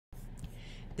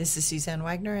This is Suzanne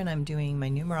Wagner, and I'm doing my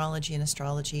numerology and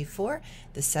astrology for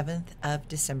the 7th of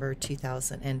December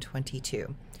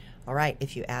 2022. All right,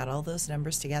 if you add all those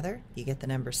numbers together, you get the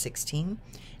number 16.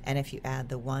 And if you add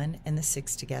the 1 and the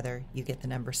 6 together, you get the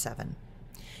number 7.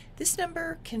 This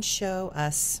number can show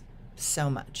us so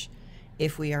much.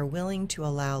 If we are willing to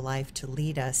allow life to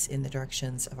lead us in the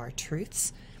directions of our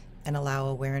truths and allow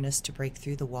awareness to break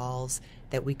through the walls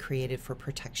that we created for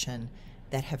protection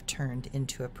that have turned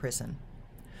into a prison.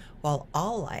 While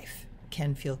all life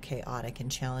can feel chaotic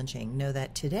and challenging, know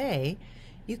that today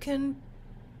you can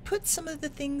put some of the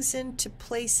things into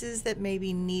places that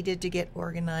maybe needed to get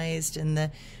organized, and the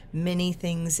many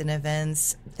things and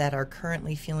events that are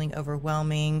currently feeling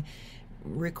overwhelming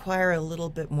require a little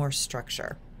bit more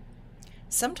structure.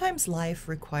 Sometimes life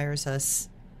requires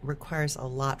a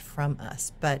lot from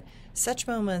us, but such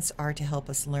moments are to help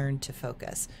us learn to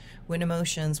focus when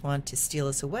emotions want to steal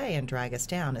us away and drag us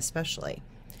down, especially.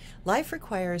 Life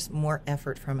requires more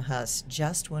effort from us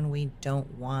just when we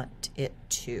don't want it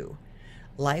to.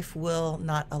 Life will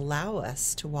not allow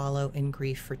us to wallow in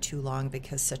grief for too long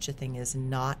because such a thing is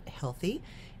not healthy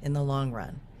in the long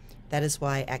run. That is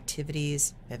why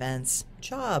activities, events,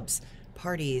 jobs,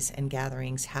 parties, and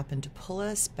gatherings happen to pull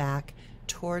us back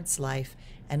towards life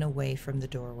and away from the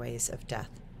doorways of death.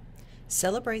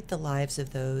 Celebrate the lives of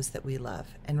those that we love,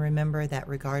 and remember that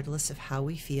regardless of how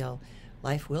we feel,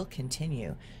 life will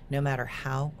continue, no matter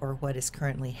how or what is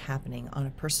currently happening on a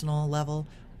personal level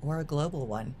or a global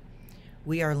one.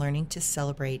 We are learning to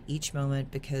celebrate each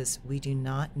moment because we do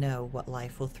not know what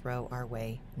life will throw our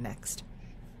way next.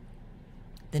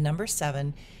 The number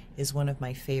 7 is one of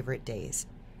my favorite days.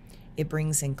 It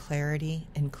brings in clarity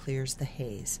and clears the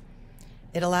haze.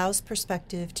 It allows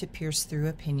perspective to pierce through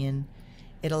opinion.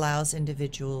 It allows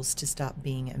individuals to stop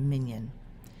being a minion.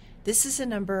 This is a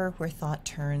number where thought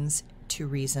turns to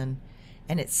reason,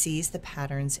 and it sees the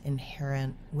patterns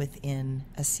inherent within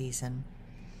a season.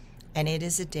 And it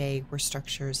is a day where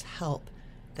structures help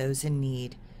those in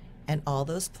need, and all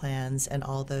those plans and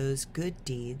all those good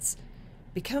deeds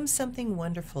become something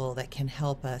wonderful that can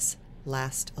help us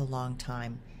last a long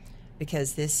time,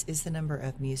 because this is the number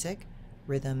of music,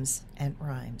 rhythms, and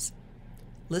rhymes.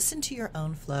 Listen to your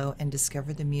own flow and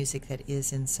discover the music that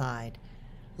is inside.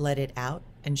 Let it out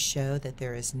and show that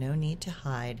there is no need to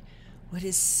hide what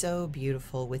is so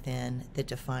beautiful within that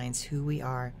defines who we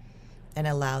are, and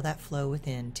allow that flow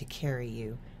within to carry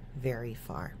you very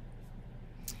far.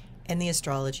 And the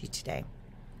astrology today.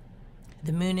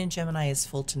 The moon in Gemini is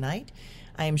full tonight.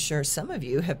 I am sure some of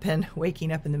you have been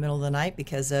waking up in the middle of the night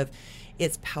because of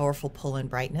its powerful pull and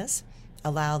brightness.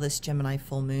 Allow this Gemini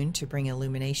full moon to bring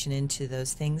illumination into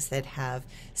those things that have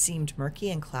seemed murky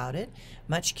and clouded.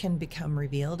 Much can become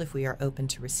revealed if we are open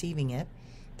to receiving it.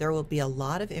 There will be a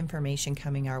lot of information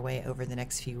coming our way over the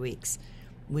next few weeks.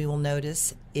 We will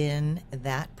notice in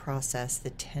that process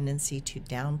the tendency to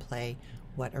downplay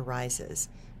what arises,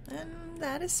 and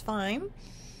that is fine.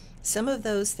 Some of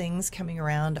those things coming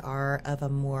around are of a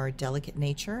more delicate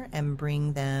nature and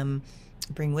bring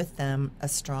with them a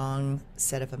strong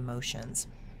set of emotions.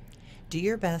 Do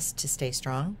your best to stay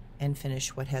strong and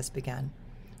finish what has begun.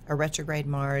 A retrograde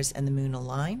Mars and the moon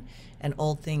align, and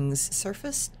old things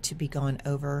surface to be gone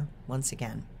over once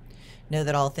again. Know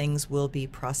that all things will be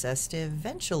processed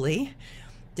eventually.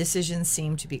 Decisions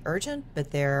seem to be urgent, but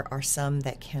there are some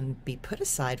that can be put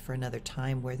aside for another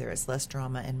time where there is less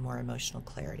drama and more emotional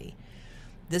clarity.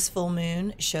 This full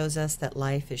moon shows us that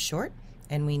life is short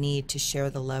and we need to share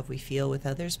the love we feel with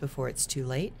others before it's too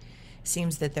late.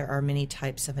 Seems that there are many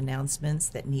types of announcements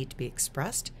that need to be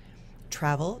expressed.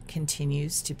 Travel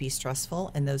continues to be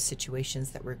stressful, and those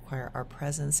situations that require our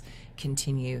presence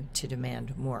continue to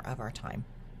demand more of our time.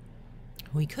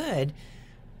 We could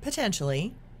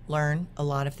potentially learn a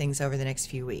lot of things over the next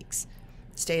few weeks.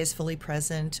 Stay as fully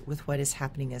present with what is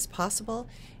happening as possible.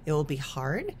 It will be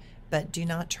hard, but do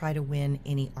not try to win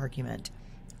any argument.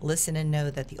 Listen and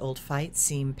know that the old fights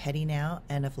seem petty now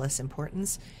and of less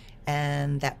importance,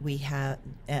 and that we have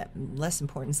less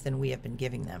importance than we have been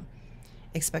giving them.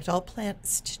 Expect all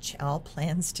plans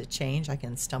to change. I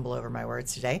can stumble over my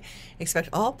words today. Expect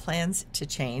all plans to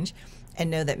change, and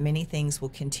know that many things will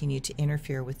continue to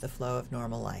interfere with the flow of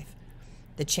normal life.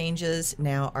 The changes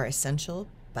now are essential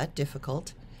but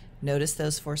difficult. Notice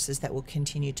those forces that will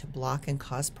continue to block and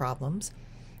cause problems.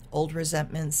 Old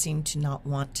resentments seem to not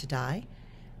want to die.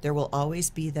 There will always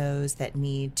be those that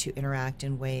need to interact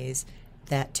in ways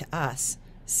that to us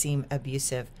seem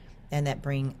abusive and that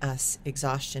bring us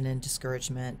exhaustion and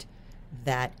discouragement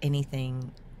that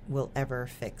anything will ever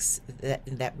fix,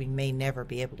 that we may never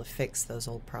be able to fix those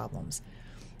old problems.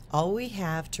 All we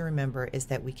have to remember is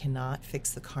that we cannot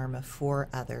fix the karma for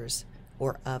others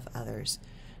or of others,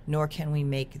 nor can we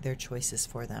make their choices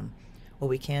for them. What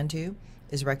we can do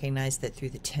is recognize that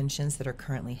through the tensions that are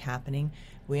currently happening,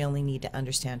 we only need to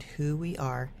understand who we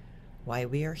are, why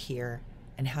we are here,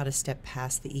 and how to step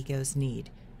past the ego's need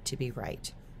to be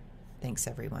right. Thanks,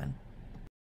 everyone.